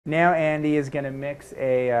Now Andy is going to mix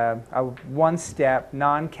a one-step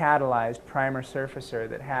non-catalyzed primer surfacer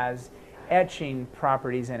that has etching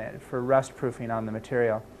properties in it for rust proofing on the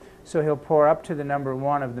material. So he'll pour up to the number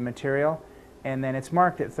 1 of the material, and then it's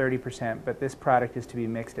marked at 30%, but this product is to be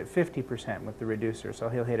mixed at 50% with the reducer, so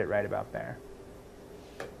he'll hit it right about there.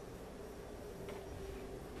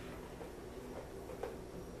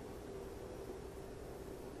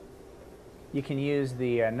 You can use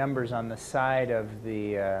the numbers on the side of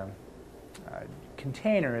the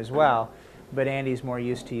container as well, but Andy's more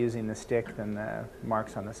used to using the stick than the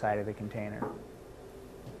marks on the side of the container.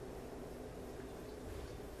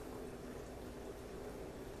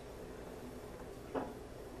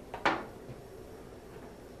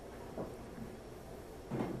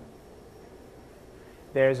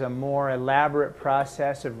 There's a more elaborate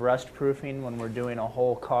process of rust proofing when we're doing a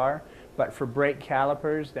whole car, but for brake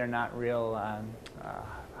calipers, they're not real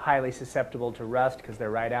highly susceptible to rust because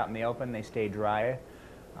they're right out in the open. They stay dry.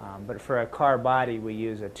 But for a car body, we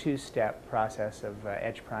use a 2-step process of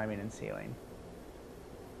etch priming and sealing.